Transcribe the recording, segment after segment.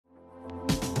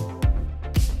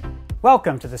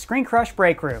Welcome to the ScreenCrush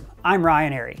Break Room. I'm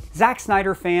Ryan Airy. Zack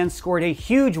Snyder fans scored a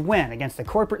huge win against the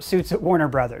corporate suits at Warner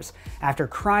Brothers. After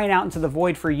crying out into the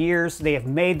void for years, they have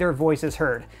made their voices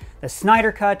heard. The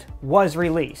Snyder Cut was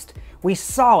released. We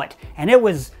saw it, and it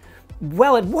was,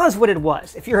 well, it was what it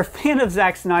was. If you're a fan of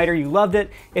Zack Snyder, you loved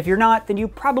it. If you're not, then you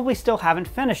probably still haven't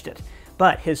finished it.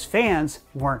 But his fans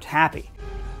weren't happy.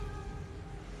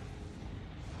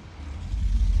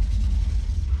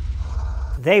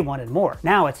 They wanted more.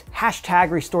 Now it's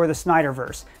hashtag restore the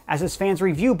SnyderVerse, as his fans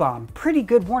review bomb pretty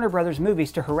good Warner Brothers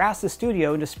movies to harass the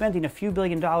studio into spending a few $1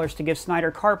 billion to give Snyder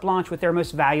carte blanche with their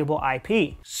most valuable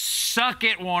IP. Suck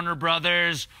it, Warner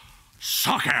Brothers.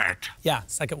 Suck it! Yeah,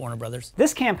 suck it, Warner Brothers.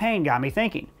 This campaign got me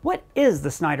thinking, what is the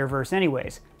SnyderVerse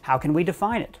anyways? How can we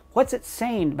define it? What's it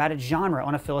saying about its genre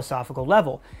on a philosophical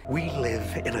level? We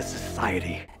live in a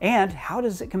society. And how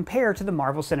does it compare to the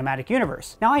Marvel Cinematic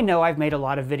Universe? Now I know I've made a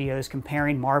lot of videos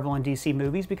comparing Marvel and DC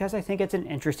movies because I think it's an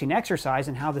interesting exercise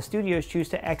in how the studios choose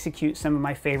to execute some of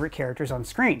my favorite characters on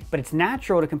screen. But it's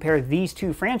natural to compare these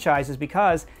two franchises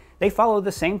because they follow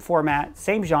the same format,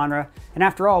 same genre, and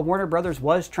after all, Warner Brothers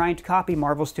was trying to copy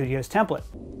Marvel Studios' template.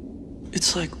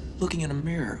 It's like looking in a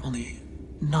mirror, only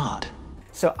not.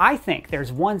 So I think there's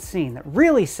one scene that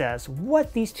really says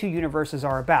what these two universes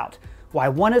are about. Why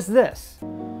one is this,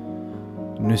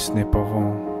 and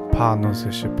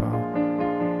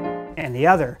the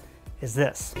other is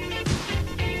this.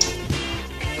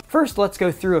 First, let's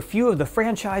go through a few of the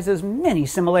franchise's many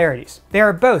similarities. They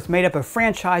are both made up of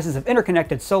franchises of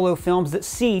interconnected solo films that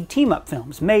seed team-up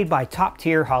films made by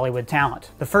top-tier Hollywood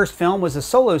talent. The first film was a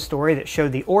solo story that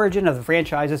showed the origin of the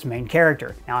franchise's main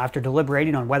character. Now, after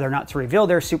deliberating on whether or not to reveal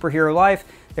their superhero life,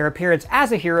 their appearance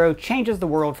as a hero changes the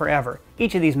world forever.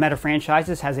 Each of these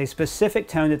meta-franchises has a specific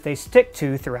tone that they stick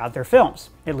to throughout their films,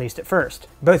 at least at first.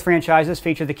 Both franchises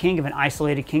feature the king of an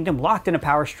isolated kingdom locked in a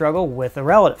power struggle with a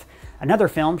relative. Another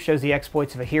film shows the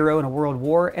exploits of a hero in a world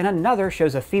war, and another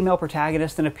shows a female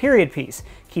protagonist in a period piece,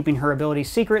 keeping her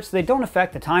abilities secret so they don't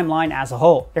affect the timeline as a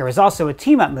whole. There was also a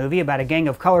team-up movie about a gang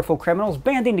of colorful criminals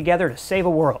banding together to save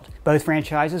a world. Both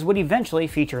franchises would eventually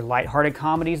feature lighthearted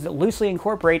comedies that loosely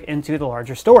incorporate into the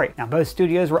larger story. Now, both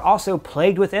studios were also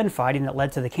plagued with infighting that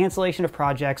led to the cancellation of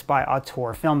projects by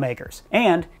auteur filmmakers.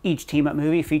 And each team-up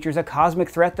movie features a cosmic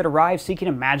threat that arrives seeking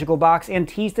a magical box and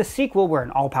teased a sequel where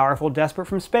an all-powerful despot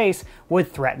from space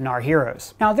would threaten our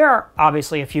heroes. Now, there are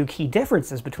obviously a few key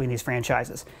differences between these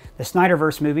franchises. The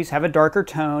SnyderVerse movies have a darker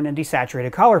tone and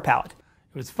desaturated color palette.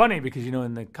 It was funny because, you know,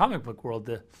 in the comic book world,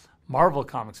 the Marvel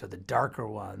comics are the darker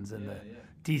ones, and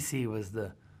DC was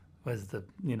the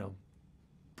you know,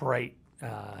 bright,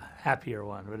 happier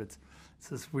one. But it's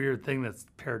this weird thing that's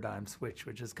paradigm switch,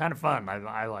 which is kind of fun.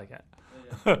 I like it.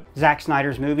 Zack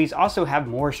Snyder's movies also have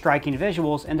more striking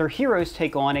visuals, and their heroes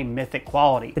take on a mythic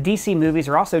quality. The DC movies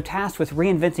are also tasked with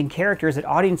reinventing characters that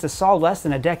audiences saw less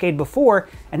than a decade before,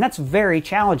 and that's very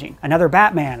challenging. Another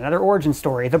Batman, another origin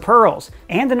story, The Pearls,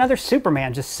 and another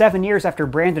Superman just 7 years after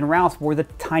Brandon Routh wore the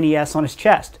tiny S on his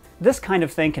chest. This kind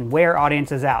of thing can wear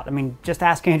audiences out. I mean, just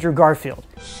ask Andrew Garfield.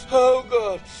 Oh,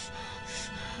 God.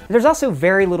 There's also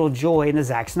very little joy in the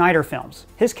Zack Snyder films.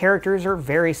 His characters are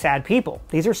very sad people.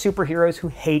 These are superheroes who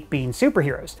hate being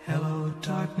superheroes. Hello,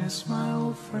 darkness, my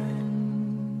old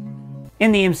friend.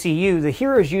 In the MCU, the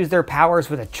heroes use their powers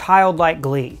with a childlike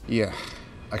glee. Yeah,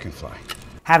 I can fly.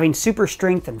 Having super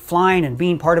strength and flying and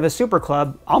being part of a super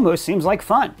club almost seems like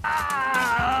fun.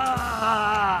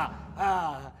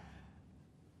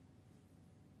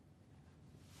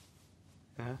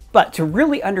 But to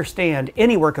really understand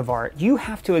any work of art, you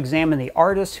have to examine the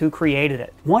artist who created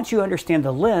it. Once you understand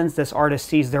the lens this artist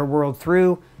sees their world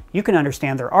through, you can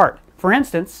understand their art. For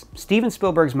instance, Steven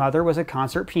Spielberg's mother was a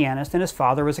concert pianist and his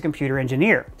father was a computer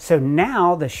engineer. So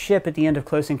now the ship at the end of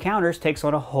Close Encounters takes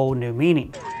on a whole new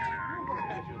meaning.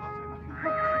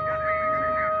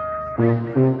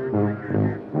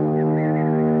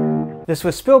 This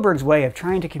was Spielberg's way of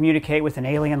trying to communicate with an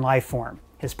alien life form,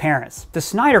 his parents. The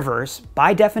SnyderVerse,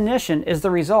 by definition, is the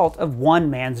result of one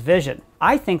man's vision.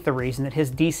 I think the reason that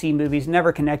his DC movies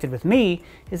never connected with me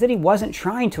is that he wasn't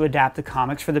trying to adapt the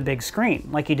comics for the big screen,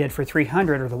 like he did for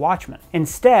 300 or The Watchmen.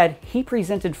 Instead, he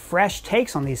presented fresh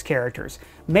takes on these characters,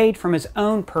 made from his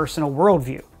own personal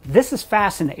worldview. This is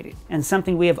fascinating, and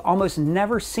something we have almost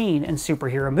never seen in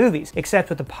superhero movies, except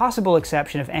with the possible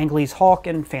exception of Ang Lee's Hulk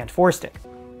and Fantastic.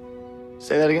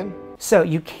 Say that again? So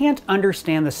you can't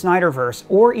understand the SnyderVerse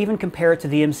or even compare it to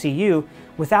the MCU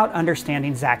without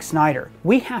understanding Zack Snyder.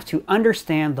 We have to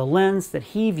understand the lens that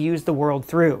he views the world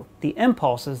through, the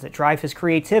impulses that drive his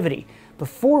creativity,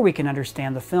 before we can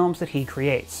understand the films that he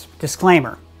creates.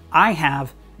 Disclaimer, I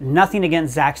have Nothing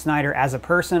against Zack Snyder as a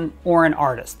person or an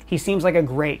artist. He seems like a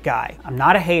great guy. I'm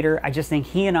not a hater, I just think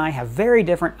he and I have very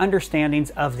different understandings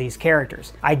of these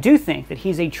characters. I do think that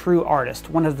he's a true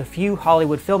artist, one of the few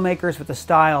Hollywood filmmakers with a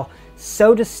style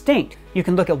so distinct you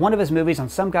can look at one of his movies on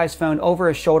some guy's phone over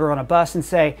his shoulder on a bus and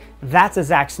say, that's a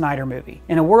Zack Snyder movie.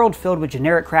 In a world filled with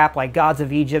generic crap like Gods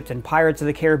of Egypt and Pirates of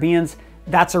the Caribbean,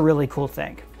 that's a really cool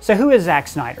thing. So who is Zack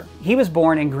Snyder? He was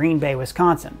born in Green Bay,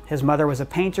 Wisconsin. His mother was a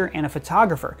painter and a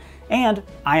photographer, and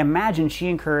I imagine she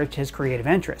encouraged his creative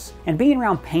interests. And being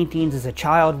around paintings as a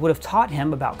child would have taught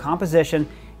him about composition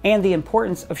and the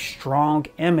importance of strong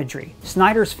imagery.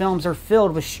 Snyder's films are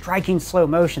filled with striking slow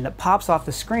motion that pops off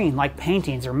the screen like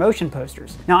paintings or motion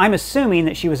posters. Now, I'm assuming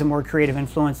that she was a more creative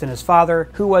influence than his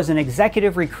father, who was an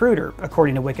executive recruiter,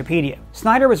 according to Wikipedia.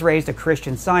 Snyder was raised a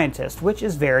Christian Scientist, which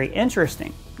is very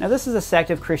interesting. Now, this is a sect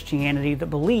of Christianity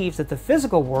that believes that the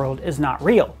physical world is not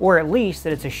real, or at least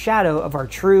that it's a shadow of our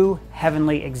true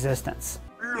heavenly existence.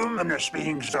 Luminous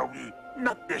beings, Zoe,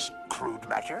 not this crude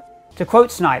matter. To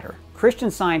quote Snyder,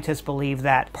 Christian Scientists believe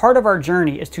that part of our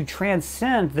journey is to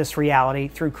transcend this reality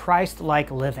through Christ-like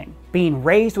living. Being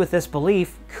raised with this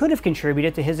belief could have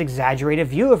contributed to his exaggerated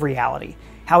view of reality,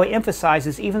 how he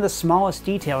emphasizes even the smallest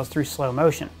details through slow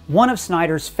motion. One of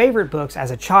Snyder's favorite books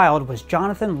as a child was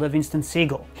Jonathan Livingston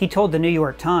Seagull. He told the New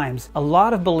York Times, a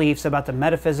lot of beliefs about the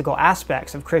metaphysical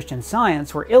aspects of Christian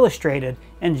Science were illustrated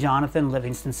in Jonathan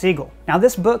Livingston Seagull. Now,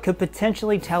 this book could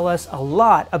potentially tell us a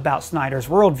lot about Snyder's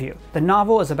worldview. The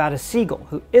novel is about a seagull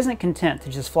who isn't content to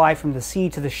just fly from the sea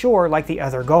to the shore like the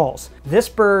other gulls. This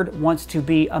bird wants to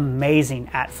be amazing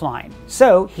at flying.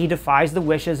 So he defies the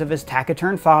wishes of his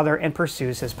taciturn father and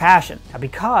pursues his passion. Now,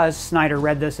 because Snyder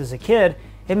read this as a kid,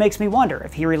 it makes me wonder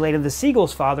if he related the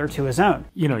seagull's father to his own.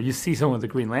 You know, you see someone with a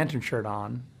Green Lantern shirt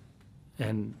on,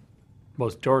 and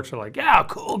most dorks are like, yeah,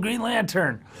 cool, Green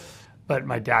Lantern. But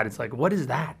my dad is like, what is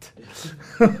that?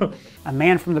 A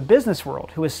man from the business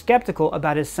world who is skeptical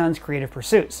about his son's creative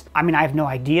pursuits. I mean, I have no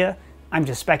idea. I'm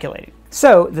just speculating.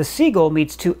 So, the seagull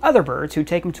meets two other birds who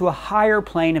take him to a higher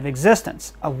plane of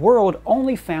existence, a world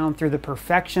only found through the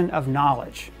perfection of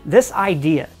knowledge. This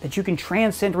idea that you can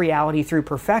transcend reality through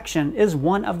perfection is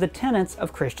one of the tenets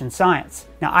of Christian Science.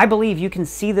 Now, I believe you can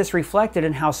see this reflected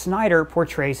in how Snyder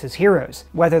portrays his heroes.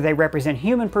 Whether they represent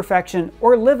human perfection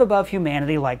or live above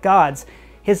humanity like gods,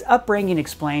 his upbringing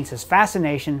explains his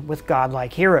fascination with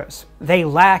godlike heroes. They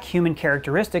lack human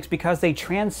characteristics because they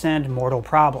transcend mortal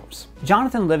problems.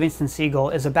 Jonathan Livingston Seagull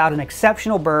is about an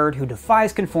exceptional bird who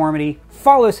defies conformity,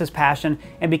 follows his passion,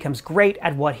 and becomes great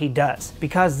at what he does.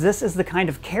 Because this is the kind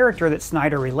of character that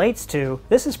Snyder relates to,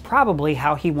 this is probably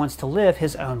how he wants to live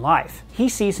his own life. He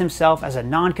sees himself as a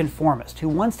nonconformist who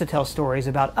wants to tell stories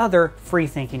about other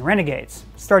free-thinking renegades.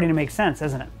 It's starting to make sense,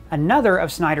 isn't it? Another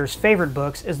of Snyder's favorite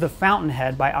books is The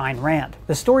Fountainhead by Ayn Rand.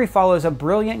 The story follows a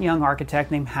brilliant young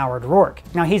architect named Howard Rourke.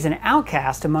 Now, he's an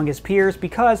outcast among his peers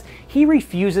because he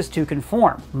refuses to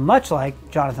conform, much like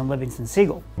Jonathan Livingston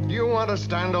Seagull. Do you want to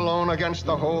stand alone against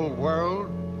the whole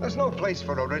world? There's no place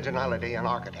for originality in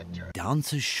architecture.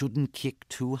 Dancers shouldn't kick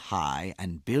too high,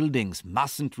 and buildings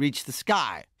mustn't reach the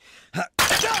sky.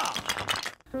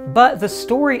 But the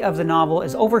story of the novel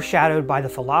is overshadowed by the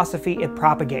philosophy it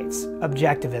propagates,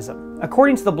 objectivism.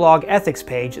 According to the blog ethics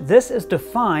page, this is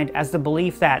defined as the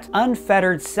belief that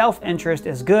unfettered self-interest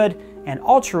is good and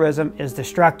altruism is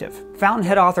destructive.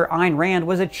 Fountainhead author Ayn Rand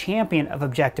was a champion of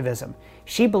objectivism.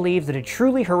 She believed that a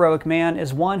truly heroic man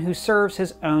is one who serves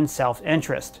his own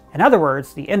self-interest. In other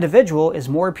words, the individual is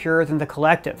more pure than the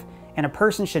collective, and a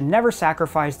person should never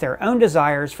sacrifice their own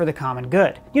desires for the common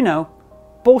good. You know,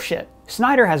 bullshit.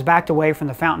 Snyder has backed away from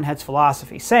the Fountainhead's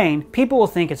philosophy, saying, people will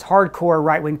think it's hardcore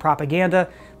right-wing propaganda,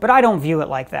 but I don't view it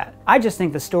like that. I just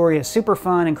think the story is super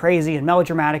fun and crazy and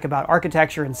melodramatic about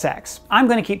architecture and sex. I'm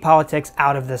going to keep politics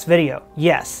out of this video.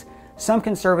 Yes, some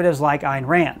conservatives like Ayn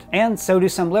Rand, and so do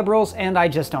some liberals, and I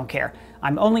just don't care.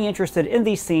 I'm only interested in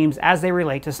these themes as they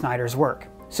relate to Snyder's work.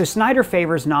 So Snyder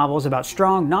favors novels about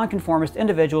strong, nonconformist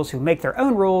individuals who make their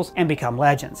own rules and become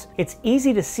legends. It's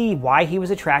easy to see why he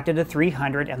was attracted to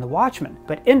 300 and the Watchmen,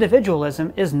 but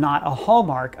individualism is not a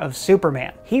hallmark of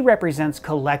Superman. He represents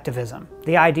collectivism,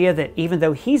 the idea that even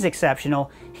though he's exceptional,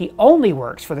 he only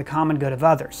works for the common good of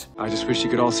others. I just wish you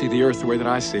could all see the Earth the way that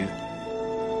I see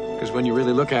it. Because when you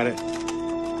really look at it,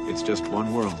 it's just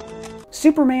one world.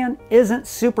 Superman isn't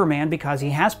Superman because he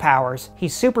has powers.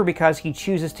 He's super because he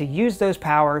chooses to use those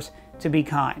powers to be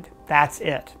kind. That's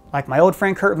it. Like my old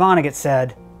friend Kurt Vonnegut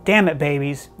said, damn it,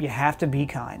 babies, you have to be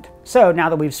kind. So now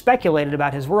that we've speculated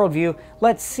about his worldview,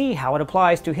 let's see how it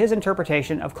applies to his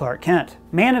interpretation of Clark Kent.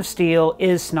 Man of Steel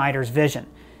is Snyder's vision.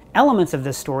 Elements of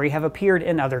this story have appeared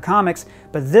in other comics,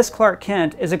 but this Clark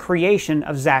Kent is a creation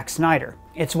of Zack Snyder.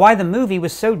 It's why the movie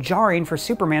was so jarring for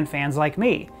Superman fans like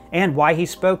me, and why he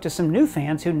spoke to some new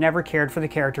fans who never cared for the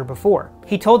character before.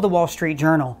 He told the Wall Street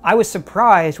Journal, "I was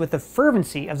surprised with the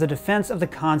fervency of the defense of the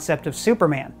concept of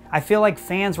Superman. I feel like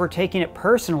fans were taking it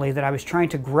personally that I was trying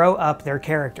to grow up their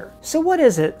character." So what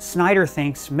is it Snyder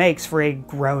thinks makes for a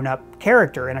grown-up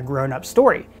character in a grown-up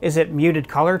story? Is it muted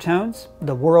color tones,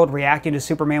 the world reacting to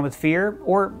Superman with fear,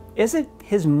 or is it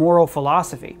his moral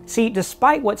philosophy? See,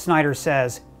 despite what Snyder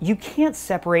says, you can't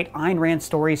separate Ayn Rand's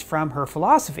stories from her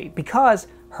philosophy, because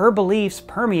her beliefs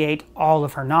permeate all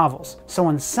of her novels. So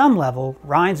on some level,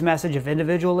 Ryan's message of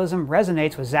individualism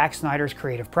resonates with Zack Snyder's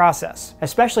creative process,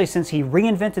 especially since he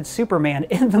reinvented Superman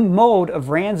in the mold of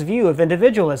Rand's view of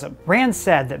individualism. Rand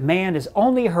said that man is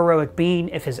only a heroic being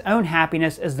if his own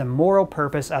happiness is the moral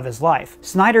purpose of his life.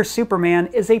 Snyder's Superman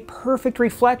is a perfect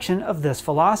reflection of this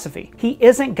philosophy. He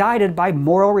isn't guided by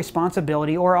moral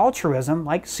responsibility or altruism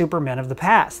like Supermen of the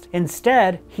past.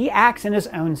 Instead, he acts in his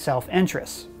own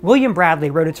self-interest. William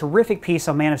Bradley wrote a terrific piece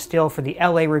on Man of Steel for the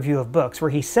LA Review of Books where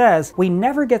he says, "We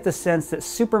never get the sense that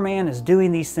Superman is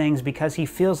doing these things because he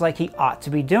feels like he ought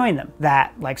to be doing them.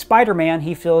 That, like Spider-Man,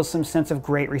 he feels some sense of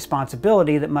great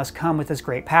responsibility that must come with his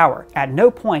great power. At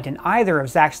no point in either of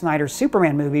Zack Snyder's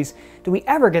Superman movies do we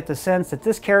ever get the sense that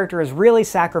this character is really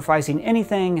sacrificing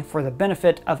anything for the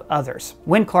benefit of others.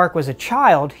 When Clark was a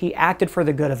child, he acted for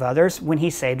the good of others when he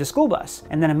saved a school bus,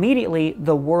 and then immediately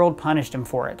the world punished him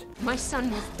for it." My son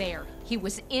was there. He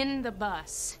was in the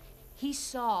bus. He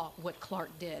saw what Clark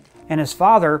did. And his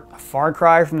father, a far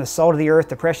cry from the salt of the earth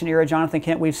Depression-era Jonathan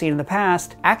Kent we've seen in the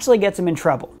past, actually gets him in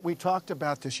trouble. We talked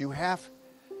about this.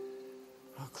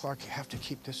 Clark, you have to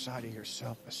keep this side of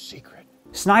yourself a secret.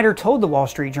 Snyder told the Wall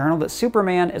Street Journal that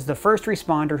Superman is the first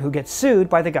responder who gets sued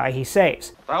by the guy he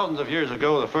saves. Thousands of years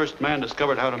ago, the first man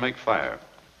discovered how to make fire.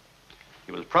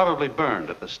 He was probably burned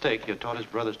at the stake he had taught his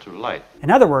brothers to light. In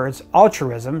other words,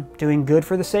 altruism, doing good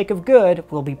for the sake of good,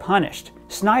 will be punished.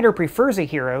 Snyder prefers a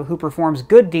hero who performs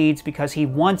good deeds because he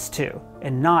wants to,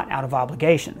 and not out of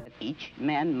obligation. Each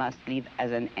man must live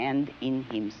as an end in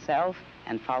himself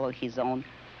and follow his own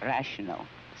rational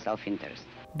self-interest.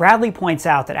 Bradley points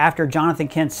out that after Jonathan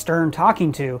Kent's stern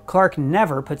talking to, Clark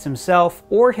never puts himself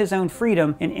or his own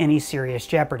freedom in any serious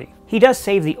jeopardy. He does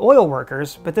save the oil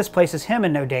workers, but this places him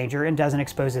in no danger and doesn't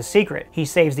expose his secret. He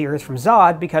saves the Earth from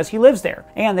Zod because he lives there,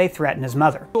 and they threaten his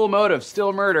mother. Cool motive,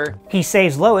 still murder. He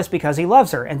saves Lois because he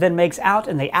loves her, and then makes out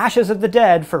in the ashes of the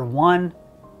dead for 1,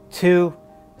 2,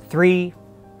 3,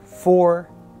 4,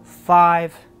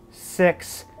 5,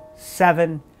 6,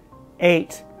 7,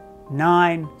 8,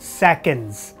 9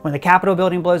 seconds. When the Capitol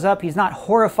building blows up, he's not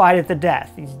horrified at the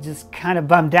death. He's just kind of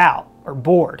bummed out or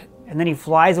bored. And then he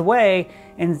flies away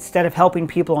instead of helping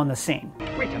people on the scene.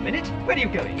 Wait a minute, where are you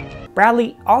going?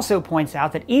 Bradley also points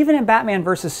out that even in Batman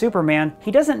vs. Superman, he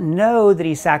doesn't know that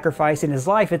he's sacrificing his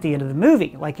life at the end of the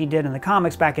movie, like he did in the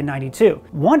comics back in '92.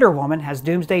 Wonder Woman has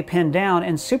Doomsday pinned down,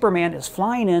 and Superman is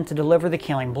flying in to deliver the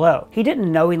killing blow. He didn't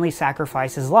knowingly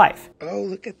sacrifice his life. Oh,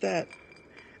 look at that.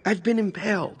 I've been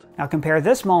impaled. Now compare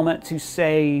this moment to,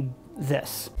 say,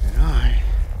 this. And I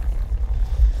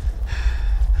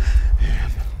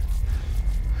am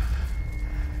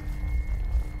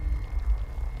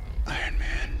Iron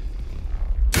Man.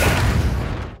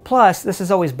 Plus, this has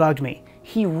always bugged me.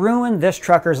 He ruined this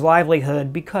trucker's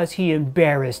livelihood because he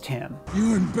embarrassed him.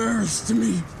 You embarrassed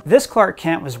me. This Clark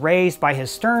Kent was raised by his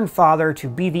stern father to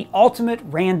be the ultimate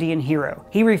Randian hero.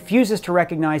 He refuses to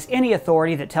recognize any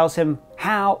authority that tells him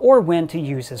how or when to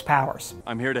use his powers.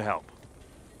 I'm here to help,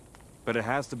 but it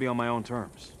has to be on my own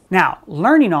terms. Now,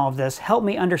 learning all of this helped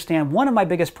me understand one of my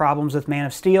biggest problems with Man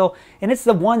of Steel, and it's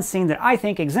the one scene that I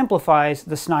think exemplifies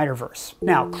the SnyderVerse.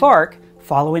 Now, Clark,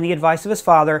 following the advice of his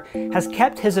father, has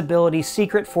kept his abilities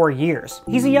secret for years.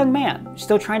 He's a young man,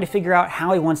 still trying to figure out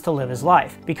how he wants to live his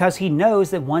life, because he knows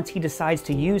that once he decides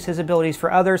to use his abilities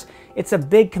for others, it's a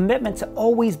big commitment to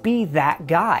always be that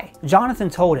guy. Jonathan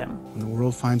told him, "When the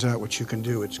world finds out what you can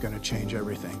do, it's going to change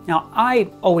everything." Now, I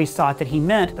always thought that he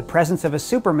meant the presence of a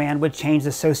Superman would change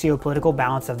the socio-political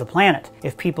balance of the planet.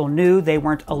 If people knew they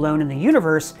weren't alone in the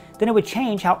universe, then it would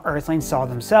change how Earthlings saw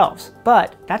themselves.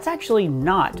 But that's actually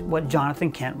not what Jonathan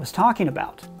Kent was talking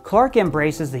about. Clark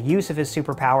embraces the use of his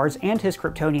superpowers and his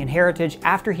Kryptonian heritage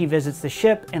after he visits the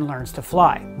ship and learns to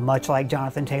fly, much like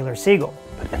Jonathan Taylor Siegel.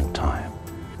 But in time,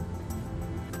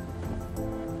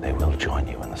 they will join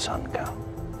you in the sun cow.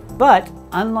 But,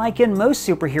 unlike in most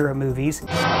superhero movies,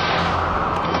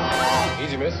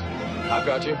 Easy, miss. I've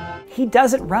got you. he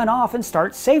doesn't run off and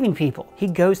start saving people. He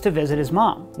goes to visit his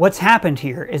mom. What's happened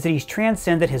here is that he's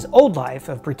transcended his old life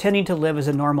of pretending to live as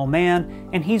a normal man,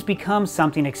 and he's become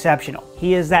something exceptional.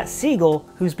 He is that seagull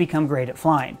who's become great at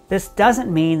flying. This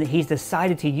doesn't mean that he's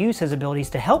decided to use his abilities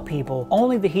to help people,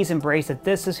 only that he's embraced that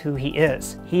this is who he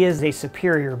is. He is a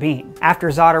superior being. After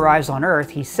Zod arrives on Earth,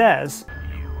 he says,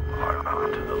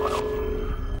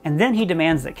 and then he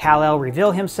demands that Kal-El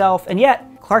reveal himself, and yet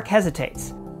Clark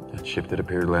hesitates. That ship that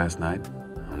appeared last night,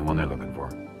 I'm the one they're looking for.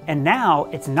 And now,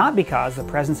 it's not because the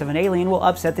presence of an alien will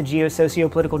upset the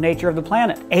geosocio-political nature of the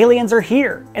planet. Aliens are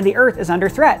here, and the Earth is under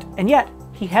threat, and yet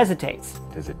he hesitates.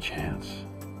 There's a chance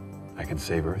I can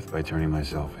save Earth by turning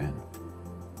myself in.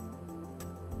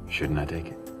 Shouldn't I take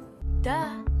it?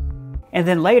 Duh. And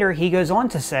then later, he goes on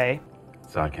to say,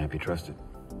 Zod can't be trusted.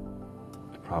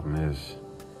 The problem is,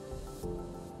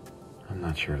 I'm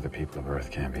not sure if the people of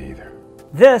Earth can be either.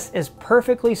 This is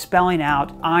perfectly spelling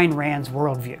out Ayn Rand's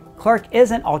worldview. Clark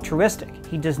isn't altruistic.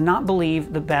 He does not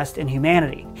believe the best in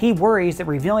humanity. He worries that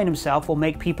revealing himself will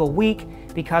make people weak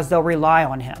because they'll rely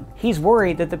on him. He's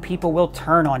worried that the people will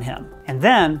turn on him. And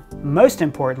then, most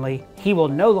importantly, he will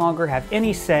no longer have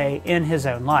any say in his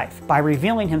own life. By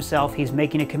revealing himself, he's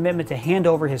making a commitment to hand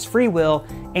over his free will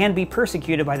and be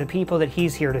persecuted by the people that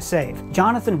he's here to save.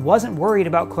 Jonathan wasn't worried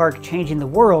about Clark changing the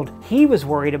world. He was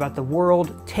worried about the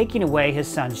world taking away his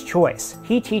son's choice.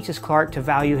 He teaches Clark to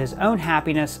value his own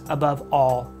happiness above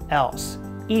all else,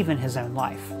 even his own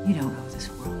life. You don't owe this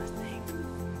world a thing.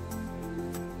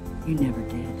 You never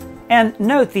did. And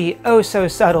note the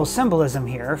oh-so-subtle symbolism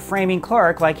here, framing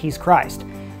Clark like he's Christ.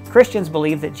 Christians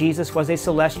believe that Jesus was a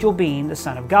celestial being, the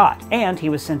Son of God, and he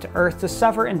was sent to Earth to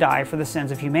suffer and die for the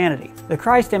sins of humanity. The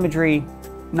Christ imagery,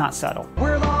 not subtle.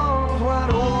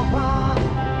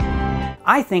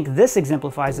 I think this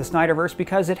exemplifies the Snyderverse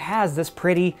because it has this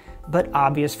pretty but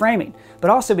obvious framing,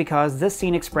 but also because this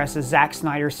scene expresses Zack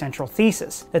Snyder's central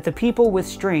thesis, that the people with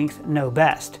strength know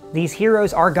best. These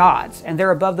heroes are gods, and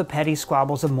they're above the petty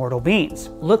squabbles of mortal beings.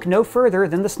 Look no further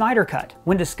than the Snyder Cut.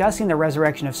 When discussing the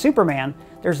resurrection of Superman,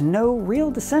 there's no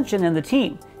real dissension in the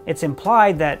team. It's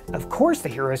implied that, of course the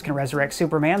heroes can resurrect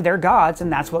Superman, they're gods,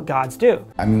 and that's what gods do.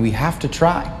 I mean, we have to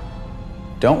try.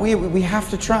 Don't we? We have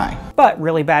to try. But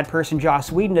really bad person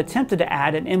Joss Whedon attempted to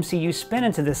add an MCU spin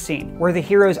into this scene, where the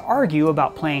heroes argue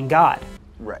about playing God.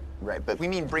 Right, but we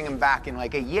mean bring him back in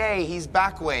like a yay, he's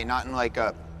back way, not in like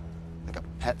a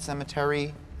Pet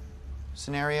Cemetery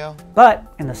scenario.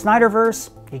 But in the Snyderverse,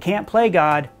 you can't play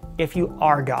God if you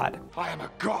are God. I am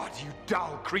a god, you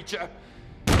dull creature.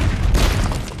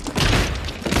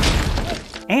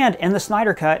 And in the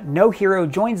Snyder Cut, no hero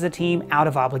joins the team out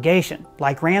of obligation.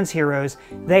 Like Rand's heroes,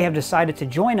 they have decided to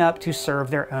join up to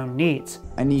serve their own needs.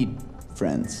 I need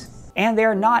friends. And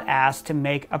they're not asked to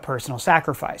make a personal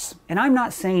sacrifice. And I'm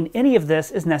not saying any of this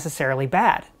is necessarily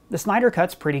bad. The Snyder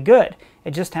Cut's pretty good.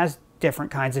 It just has different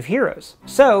kinds of heroes.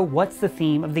 So what's the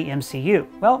theme of the MCU?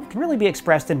 Well, it can really be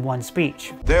expressed in one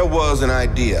speech. There was an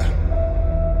idea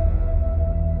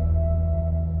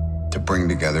to bring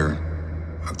together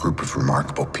a group of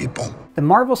remarkable people. The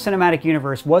Marvel Cinematic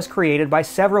Universe was created by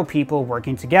several people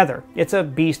working together. It's a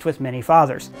beast with many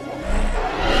fathers.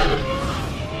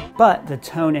 But the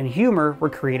tone and humor were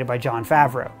created by Jon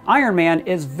Favreau. Iron Man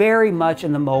is very much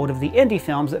in the mold of the indie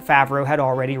films that Favreau had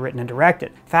already written and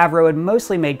directed. Favreau had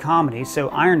mostly made comedies, so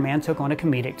Iron Man took on a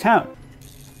comedic tone.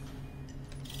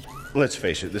 Let's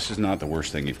face it, this is not the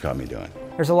worst thing you've caught me doing.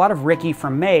 There's a lot of Ricky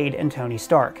from Made and Tony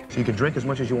Stark. So you can drink as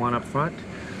much as you want up front,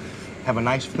 have a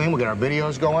nice fling, we'll get our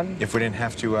videos going. If we didn't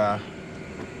have to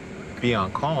be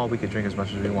on call, we could drink as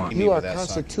much as we want. You are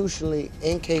constitutionally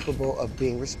incapable of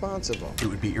being responsible. It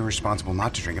would be irresponsible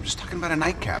not to drink. I'm just talking about a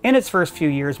nightcap. In its first few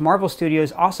years, Marvel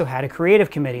Studios also had a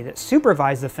creative committee that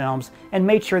supervised the films and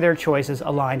made sure their choices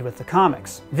aligned with the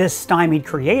comics. This stymied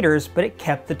creators, but it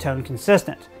kept the tone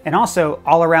consistent. And also,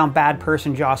 all-around bad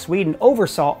person Joss Whedon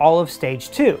oversaw all of Stage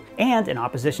 2, and, in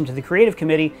opposition to the creative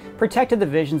committee, protected the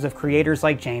visions of creators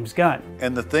like James Gunn.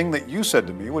 And the thing that you said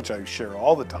to me, which I share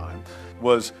all the time,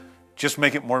 was just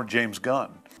make it more James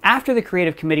Gunn. After the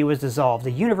creative committee was dissolved, the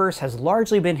universe has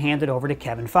largely been handed over to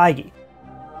Kevin Feige.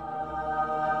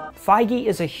 Feige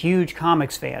is a huge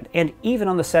comics fan, and even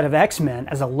on the set of X-Men,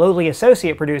 as a lowly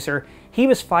associate producer, he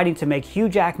was fighting to make Hugh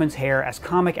Jackman's hair as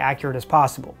comic accurate as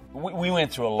possible. We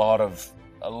went through a lot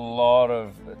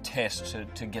of tests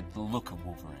to get the look of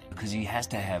Wolverine, because he has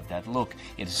to have that look.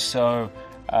 It is so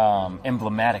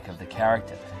emblematic of the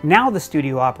character. Now the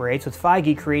studio operates with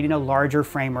Feige creating a larger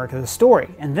framework of the story,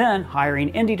 and then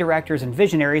hiring indie directors and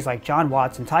visionaries like John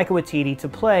Watts and Taika Waititi to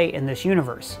play in this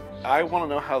universe. I want to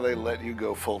know how they let you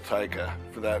go full Taika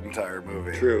for that entire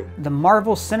movie. True. The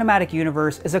Marvel Cinematic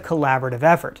Universe is a collaborative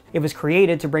effort. It was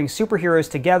created to bring superheroes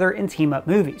together in team-up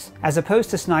movies. As opposed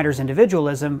to Snyder's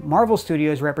individualism, Marvel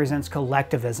Studios represents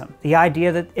collectivism, the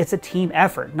idea that it's a team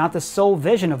effort, not the sole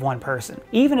vision of one person.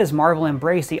 Even as Marvel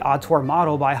embraced the auteur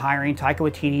model by hiring Taika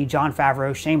Waititi, Jon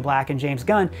Favreau, Shane Black, and James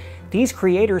Gunn, these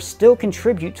creators still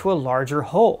contribute to a larger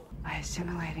whole. By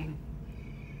assimilating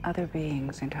other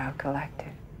beings into our collective,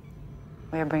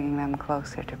 we are bringing them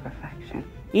closer to perfection.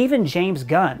 Even James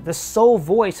Gunn, the sole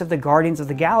voice of the Guardians of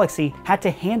the Galaxy, had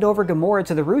to hand over Gamora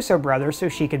to the Russo brothers so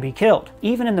she could be killed.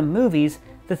 Even in the movies,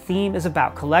 the theme is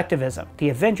about collectivism. The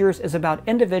Avengers is about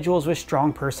individuals with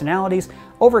strong personalities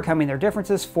overcoming their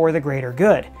differences for the greater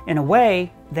good. In a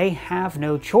way, they have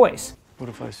no choice. What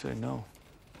if I say no?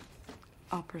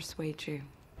 I'll persuade you.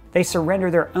 They surrender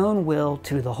their own will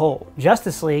to the whole.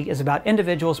 Justice League is about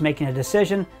individuals making a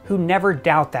decision who never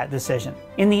doubt that decision.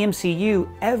 In the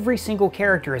MCU, every single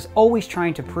character is always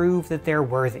trying to prove that they're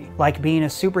worthy. Like being a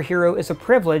superhero is a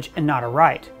privilege and not a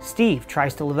right. Steve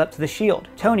tries to live up to the Shield.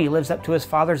 Tony lives up to his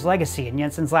father's legacy in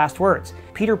Jensen's last words.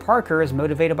 Peter Parker is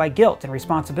motivated by guilt and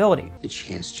responsibility. The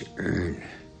chance to earn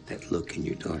that look in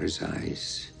your daughter's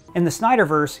eyes. In the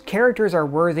SnyderVerse, characters are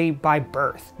worthy by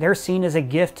birth. They're seen as a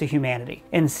gift to humanity.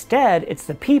 Instead, it's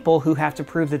the people who have to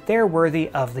prove that they're worthy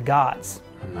of the gods.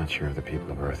 I'm not sure if the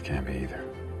people of Earth can be either.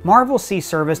 Marvel sees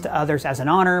service to others as an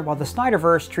honor, while the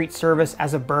SnyderVerse treats service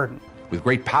as a burden. With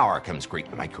great power comes great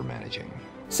micromanaging.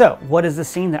 So, what is the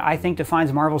scene that I think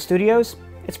defines Marvel Studios?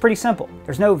 It's pretty simple.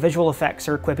 There's no visual effects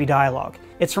or quippy dialogue.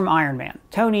 It's from Iron Man.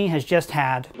 Tony has just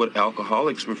had what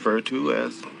alcoholics refer to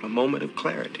as a moment of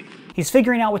clarity. He's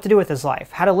figuring out what to do with his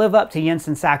life, how to live up to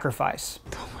Jensen's sacrifice.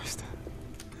 Don't waste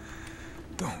it.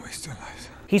 Don't waste your life.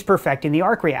 He's perfecting the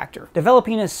arc reactor,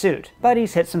 developing his suit, but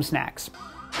he's hit some snacks.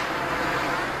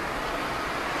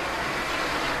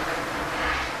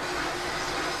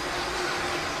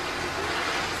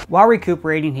 While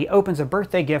recuperating, he opens a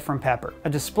birthday gift from Pepper, a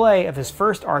display of his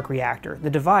first arc reactor, the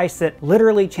device that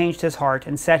literally changed his heart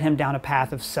and set him down a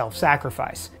path of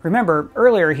self-sacrifice. Remember,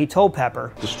 earlier he told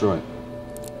Pepper, "Destroy it.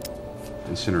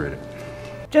 Incinerate it."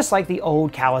 Just like the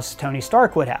old callous Tony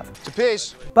Stark would have. To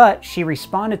peace. But she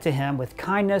responded to him with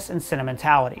kindness and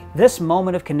sentimentality. This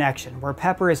moment of connection, where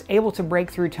Pepper is able to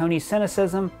break through Tony's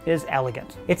cynicism, is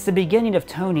elegant. It's the beginning of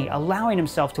Tony allowing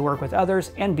himself to work with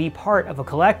others and be part of a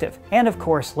collective. And of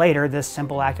course, later, this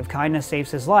simple act of kindness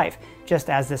saves his life, just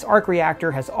as this arc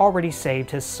reactor has already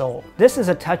saved his soul. This is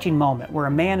a touching moment where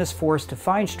a man is forced to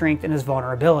find strength in his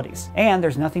vulnerabilities. And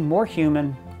there's nothing more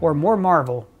human or more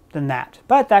Marvel than that.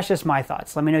 But that's just my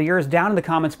thoughts. Let me know yours down in the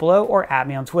comments below or at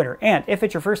me on Twitter. And if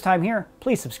it's your first time here,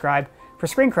 please subscribe. For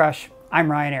ScreenCrush,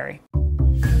 I'm Ryan Airy.